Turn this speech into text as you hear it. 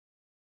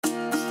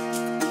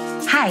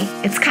Hi,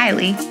 it's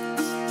Kylie.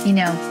 You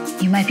know,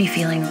 you might be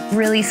feeling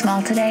really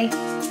small today,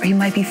 or you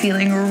might be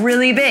feeling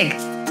really big.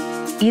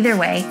 Either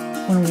way,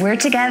 when we're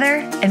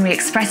together and we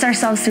express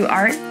ourselves through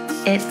art,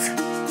 it's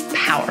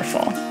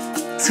powerful.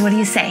 So what do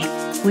you say?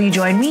 Will you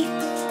join me?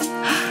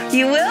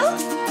 You will?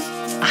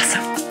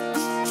 Awesome.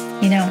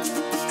 You know,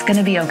 it's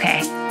gonna be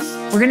okay.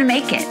 We're gonna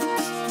make it.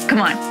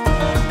 Come on.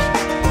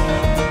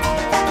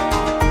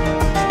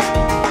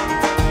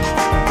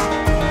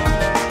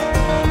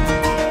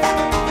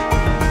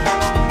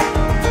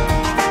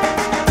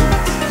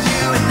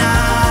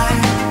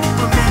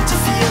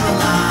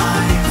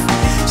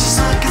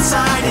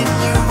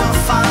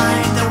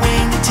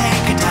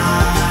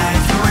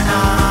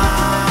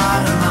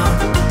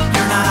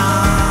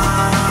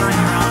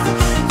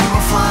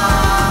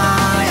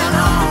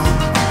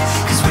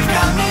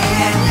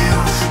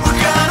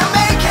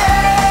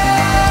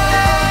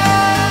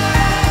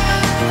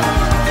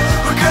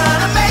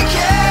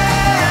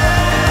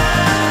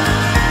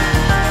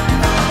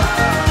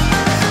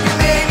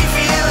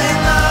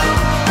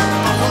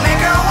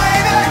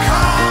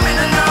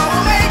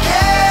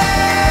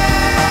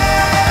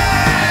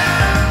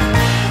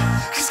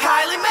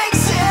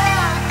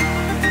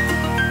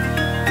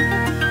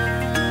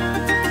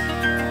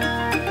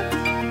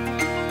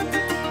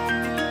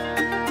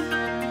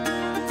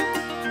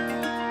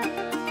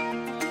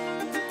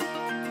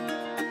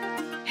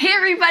 Hey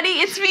everybody,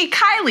 it's me,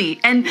 Kylie,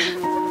 and do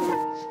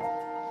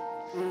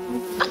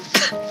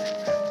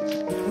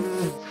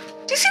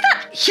you see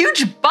that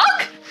huge bug?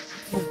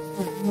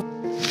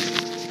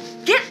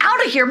 Get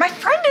out of here, my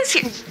friend is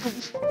here.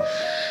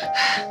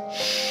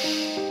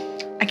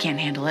 I can't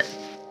handle it.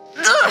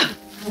 Ugh.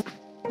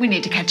 We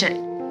need to catch it.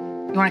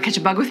 You wanna catch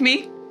a bug with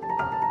me?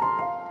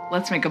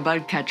 Let's make a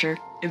bug catcher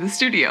in the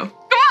studio.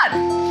 Come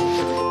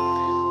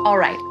on! All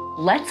right.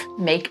 Let's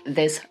make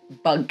this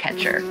bug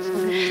catcher.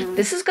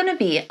 This is gonna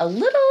be a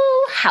little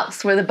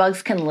house where the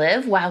bugs can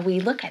live while we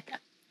look at them.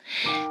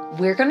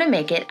 We're gonna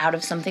make it out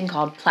of something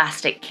called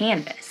plastic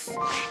canvas.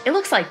 It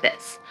looks like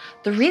this.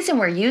 The reason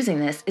we're using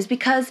this is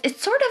because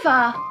it's sort of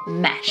a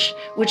mesh,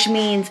 which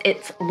means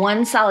it's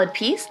one solid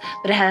piece,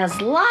 but it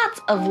has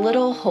lots of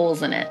little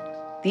holes in it.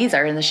 These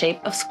are in the shape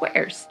of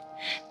squares.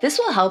 This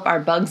will help our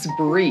bugs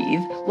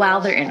breathe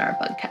while they're in our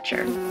bug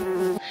catcher.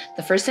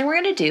 The first thing we're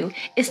gonna do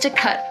is to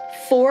cut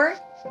 4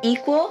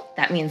 equal,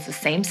 that means the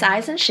same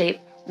size and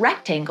shape,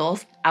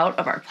 rectangles out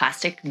of our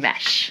plastic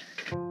mesh.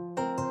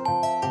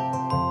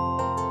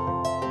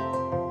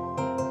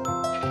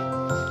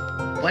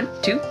 One,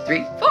 two,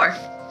 three, 4.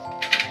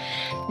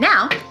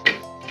 Now,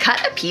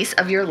 cut a piece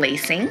of your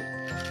lacing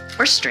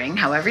or string,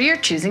 however you're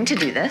choosing to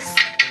do this.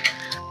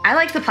 I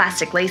like the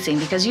plastic lacing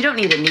because you don't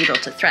need a needle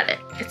to thread it.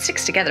 It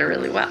sticks together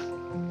really well.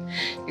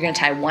 You're gonna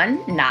tie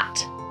 1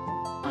 knot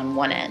on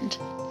one end.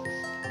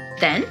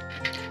 Then,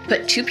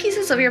 put 2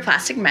 pieces of your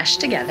plastic mesh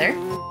together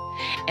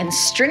and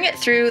string it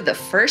through the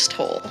first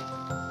hole.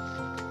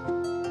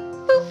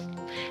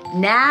 Boop.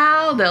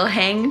 Now they'll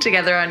hang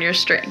together on your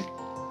string.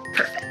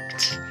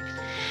 Perfect.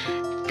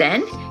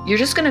 Then, you're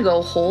just gonna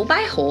go hole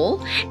by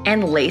hole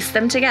and lace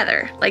them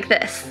together like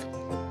this.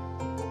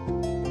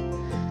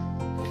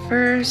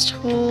 First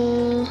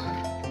hole,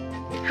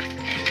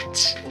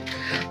 perfect.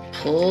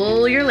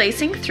 Pull your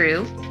lacing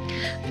through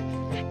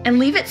and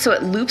leave it so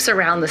it loops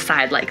around the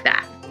side like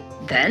that.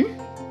 Then,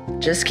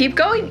 just keep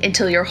going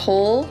until your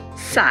whole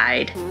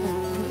side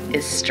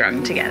is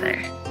strung together.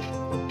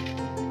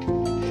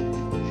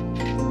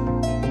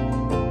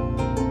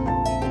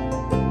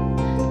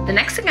 The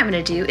next thing I'm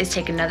gonna do is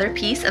take another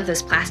piece of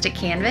this plastic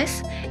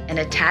canvas and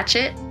attach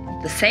it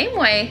the same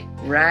way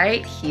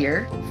right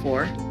here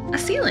for a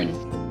ceiling.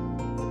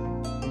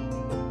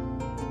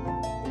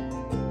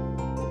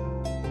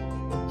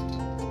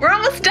 We're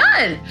almost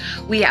done.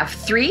 We have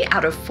 3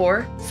 out of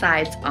 4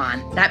 sides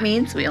on. That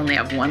means we only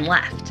have 1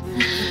 left.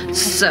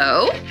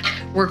 So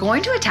we're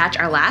going to attach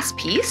our last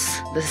piece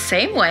the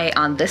same way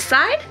on this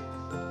side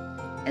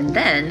and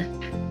then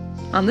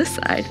on this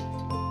side.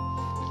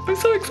 I'm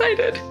so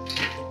excited.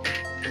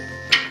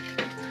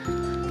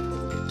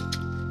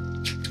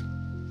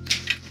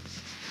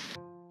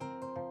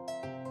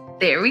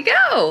 There we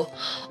go.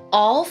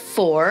 All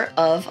 4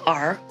 of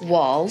our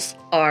walls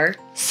are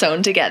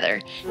sewn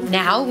together.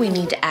 Now we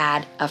need to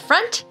add a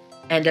front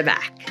and a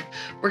back.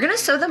 We're gonna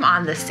sew them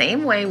on the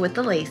same way with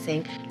the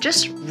lacing,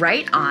 just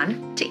right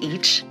on to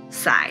each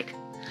side.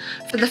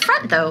 For the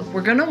front though,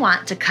 we're gonna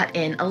want to cut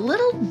in a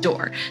little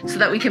door so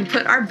that we can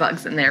put our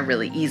bugs in there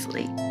really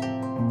easily.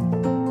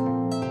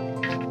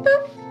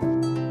 Boop.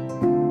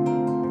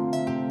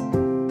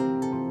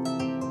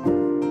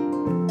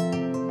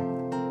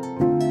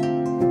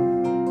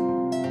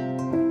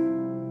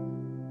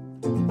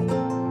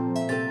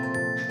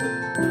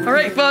 All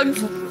right,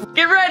 bugs,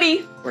 get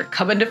ready. We're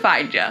coming to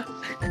find ya.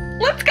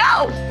 Let's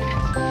go.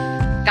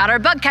 Got our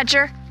bug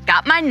catcher,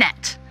 got my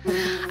net.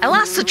 I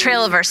lost the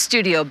trail of our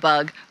studio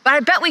bug, but I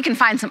bet we can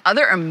find some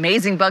other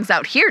amazing bugs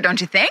out here, don't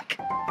you think?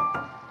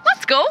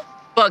 Let's go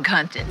bug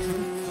hunting.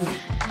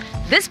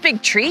 This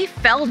big tree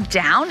fell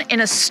down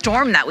in a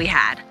storm that we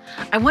had.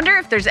 I wonder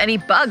if there's any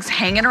bugs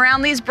hanging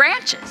around these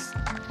branches.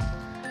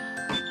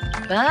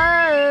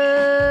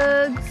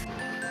 Bugs.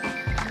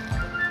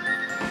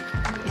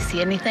 You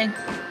see anything?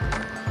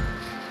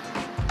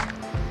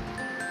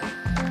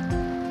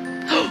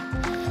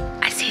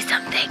 I see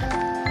something.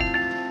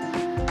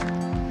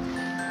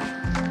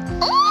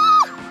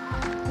 Oh!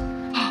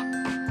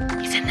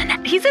 He's in the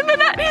net, he's in the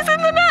net, he's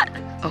in the net.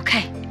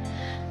 Okay,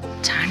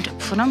 time to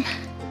put him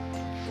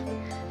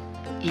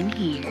in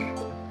here.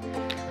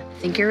 I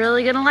think you're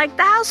really gonna like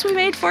the house we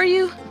made for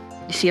you.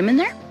 You see him in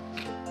there?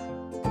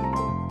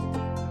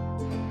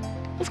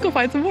 Let's go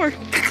find some more.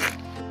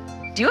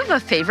 Do you have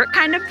a favorite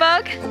kind of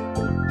bug?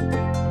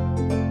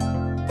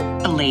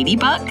 A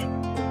ladybug?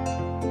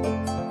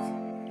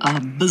 A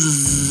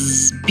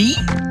bee?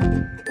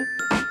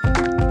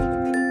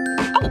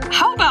 Oh,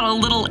 how about a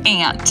little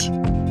ant?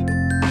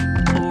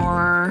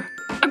 Or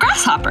a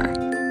grasshopper?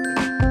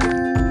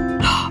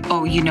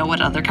 Oh, you know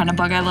what other kind of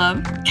bug I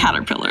love?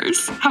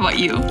 Caterpillars. How about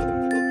you?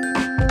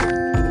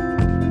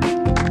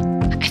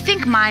 I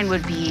think mine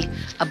would be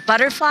a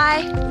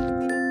butterfly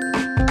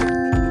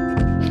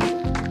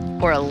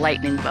or a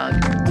lightning bug.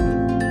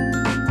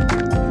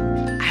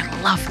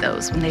 I love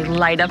those when they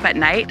light up at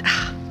night.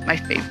 My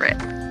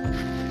favorite.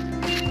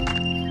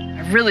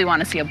 I really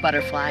want to see a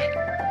butterfly.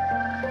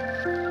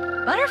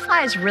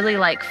 Butterflies really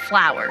like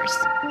flowers.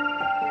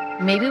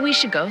 Maybe we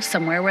should go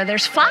somewhere where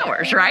there's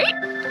flowers, right?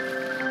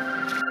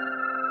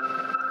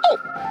 Oh!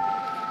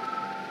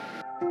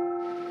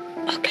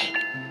 Okay.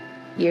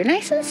 You're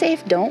nice and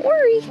safe, don't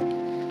worry.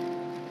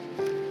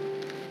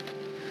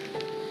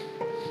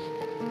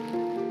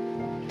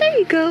 There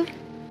you go.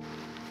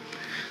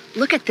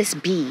 Look at this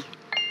bee.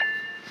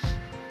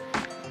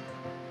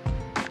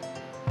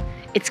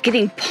 It's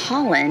getting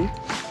pollen,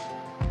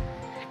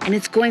 and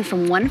it's going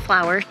from one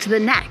flower to the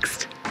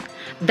next.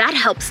 That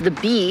helps the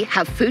bee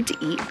have food to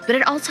eat, but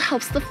it also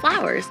helps the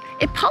flowers.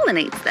 It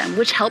pollinates them,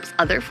 which helps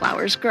other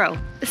flowers grow.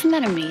 Isn't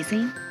that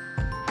amazing?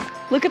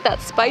 Look at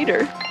that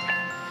spider.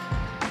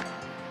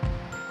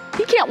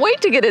 He can't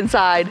wait to get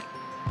inside.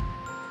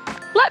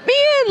 Let me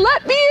in,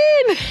 let me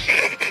in.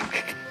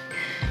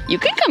 You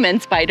can come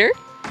in, spider.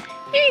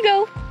 Here you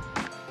go.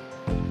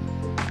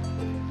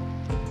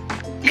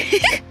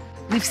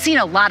 We've seen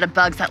a lot of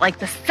bugs that like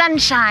the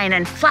sunshine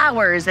and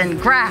flowers and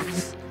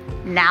grass.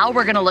 Now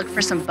we're gonna look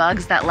for some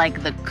bugs that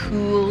like the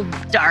cool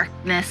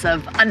darkness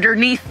of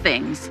underneath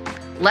things.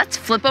 Let's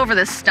flip over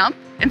this stump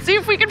and see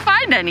if we can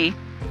find any.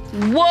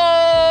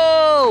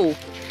 Whoa!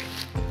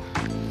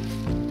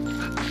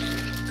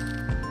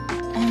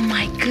 Oh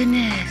my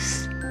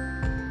goodness.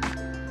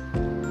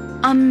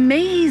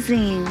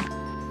 Amazing.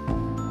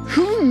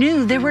 Who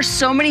knew there were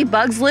so many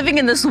bugs living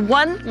in this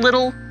one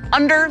little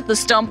under the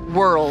stump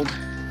world?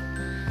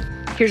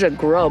 Here's a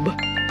grub.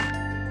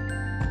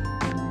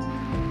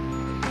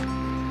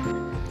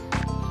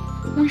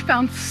 We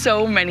found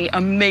so many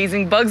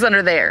amazing bugs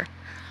under there.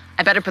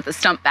 I better put the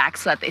stump back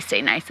so that they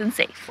stay nice and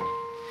safe.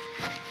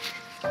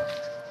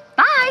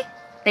 Bye.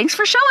 Thanks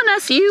for showing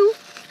us, you.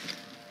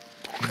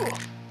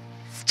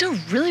 Still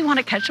really want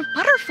to catch a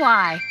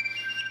butterfly.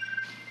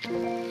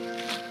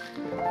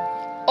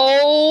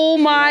 Oh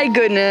my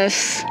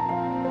goodness.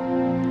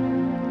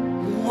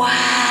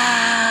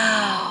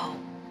 Wow.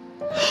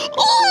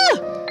 Oh!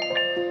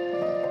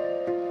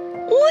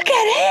 Look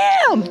at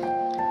him.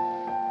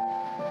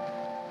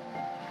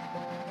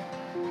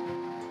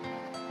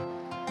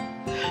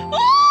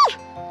 Oh!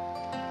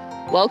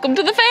 Welcome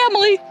to the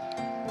family.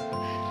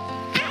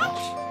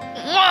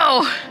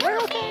 Whoa. We're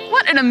okay.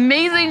 What an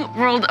amazing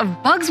world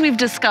of bugs we've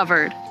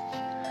discovered.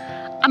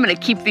 I'm gonna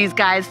keep these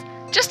guys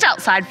just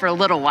outside for a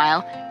little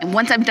while, and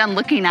once I'm done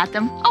looking at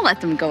them, I'll let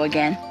them go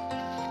again.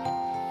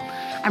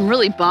 I'm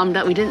really bummed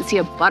that we didn't see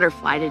a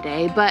butterfly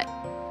today, but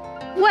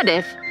what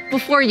if,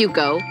 before you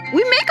go,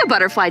 we make a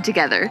butterfly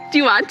together? Do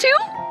you want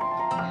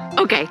to?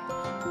 Okay,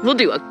 we'll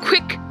do a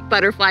quick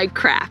butterfly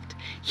craft.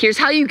 Here's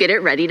how you get it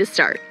ready to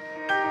start.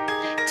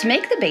 To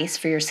make the base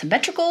for your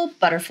symmetrical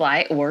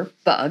butterfly or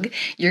bug,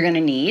 you're gonna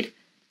need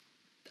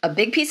a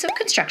big piece of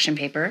construction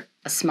paper,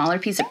 a smaller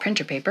piece of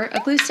printer paper,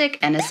 a glue stick,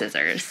 and a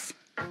scissors.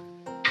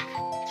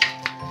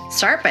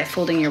 Start by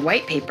folding your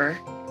white paper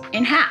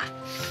in half.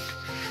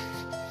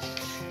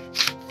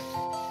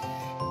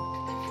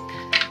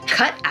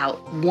 Cut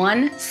out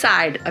one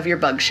side of your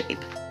bug shape.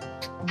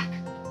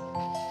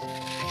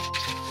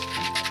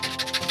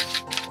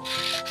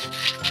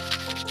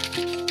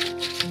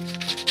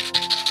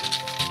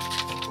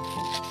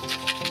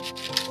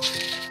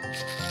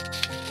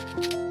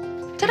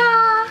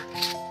 Ta-da!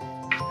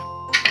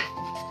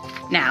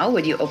 Now,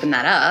 when you open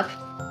that up,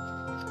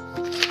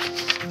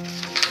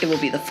 it will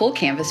be the full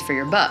canvas for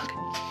your bug.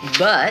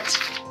 But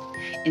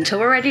until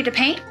we're ready to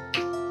paint,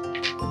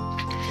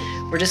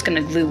 we're just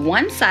gonna glue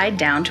one side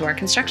down to our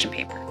construction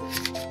paper.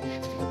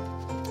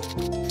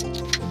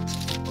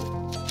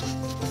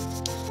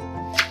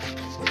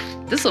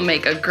 This will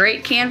make a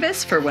great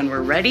canvas for when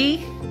we're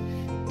ready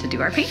to do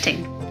our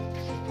painting.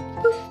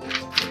 Boop,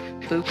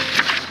 boop,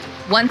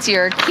 Once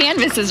your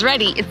canvas is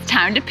ready, it's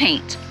time to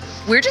paint.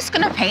 We're just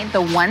gonna paint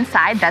the one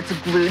side that's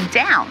glued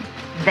down.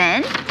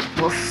 Then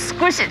we'll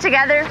squish it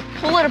together,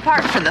 pull it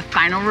apart for the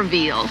final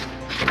reveal.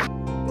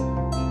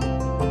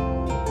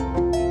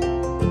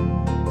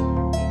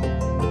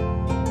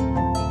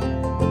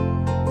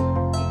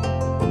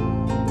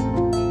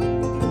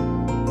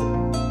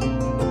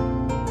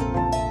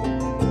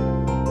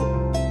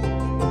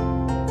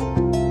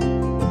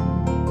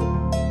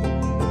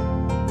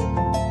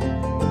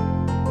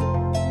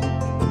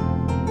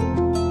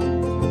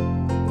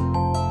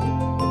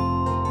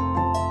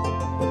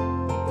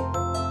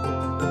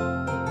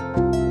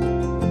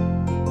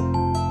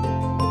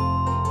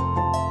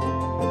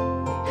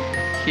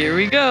 Here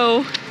we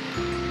go.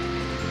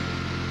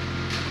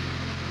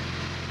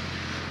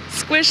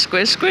 Squish,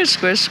 squish, squish,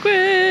 squish,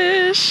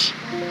 squish.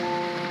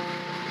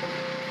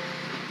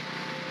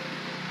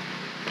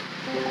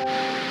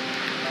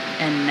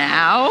 And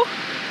now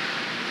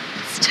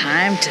it's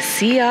time to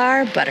see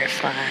our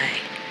butterfly.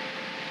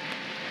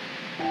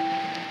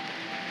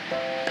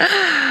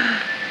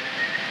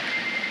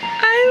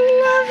 I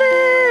love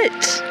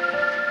it.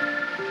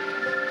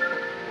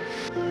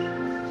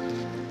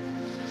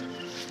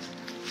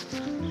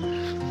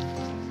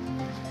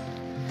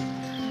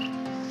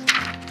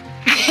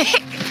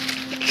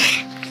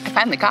 I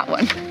finally got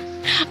one.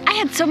 I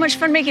had so much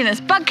fun making this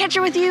bug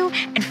catcher with you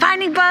and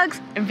finding bugs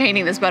and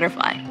painting this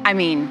butterfly. I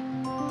mean,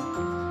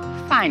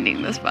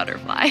 finding this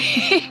butterfly.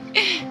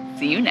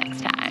 See you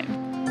next time.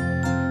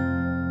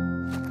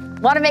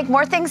 Want to make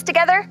more things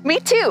together? Me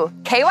too.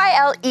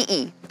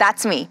 Kylee.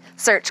 That's me.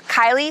 Search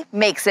Kylee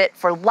Makes It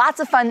for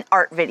lots of fun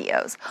art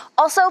videos.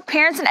 Also,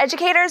 parents and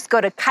educators, go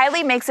to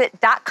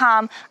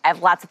KylieMakesIt.com. I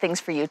have lots of things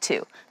for you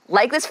too.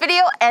 Like this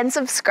video and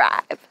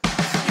subscribe.